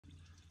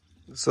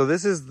So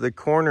this is the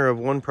corner of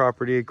one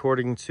property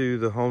according to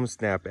the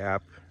HomeSnap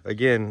app.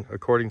 Again,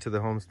 according to the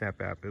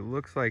HomeSnap app. It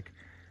looks like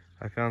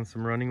I found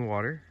some running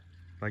water,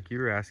 like you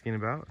were asking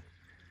about.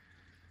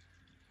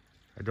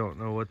 I don't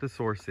know what the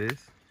source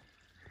is,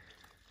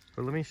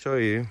 but let me show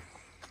you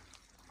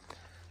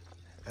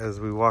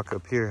as we walk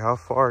up here how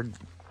far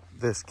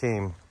this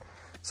came.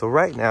 So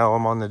right now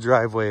I'm on the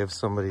driveway of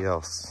somebody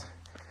else.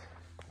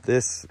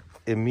 This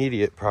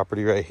immediate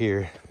property right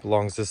here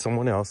belongs to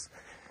someone else.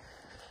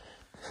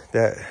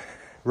 That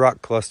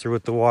rock cluster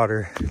with the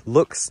water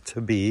looks to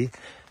be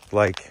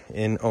like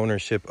in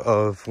ownership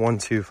of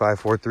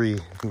 12543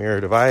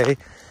 Mirar Valle.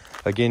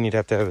 Again, you'd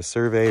have to have a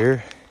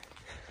surveyor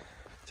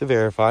to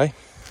verify.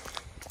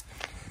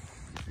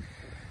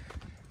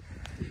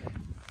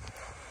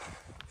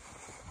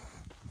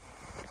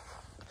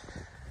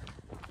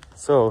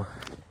 So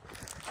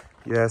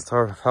you asked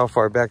how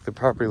far back the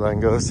property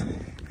line goes.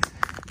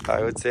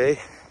 I would say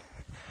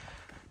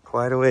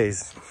quite a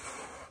ways.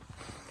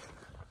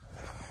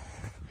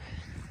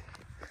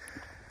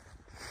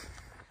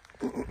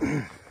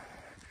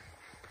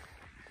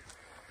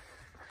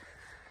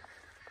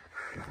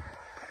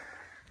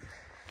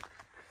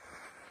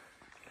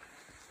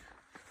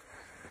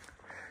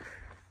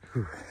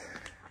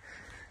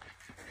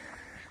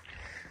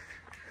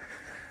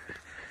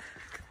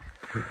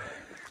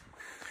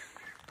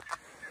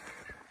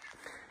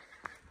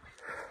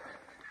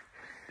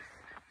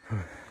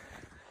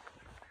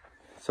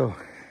 So,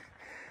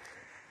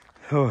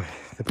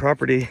 the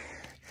property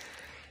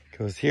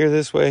goes here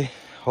this way,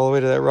 all the way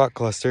to that rock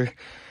cluster,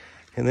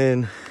 and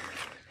then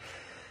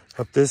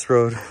up this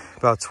road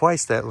about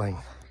twice that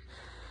length.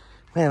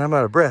 Man, I'm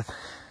out of breath.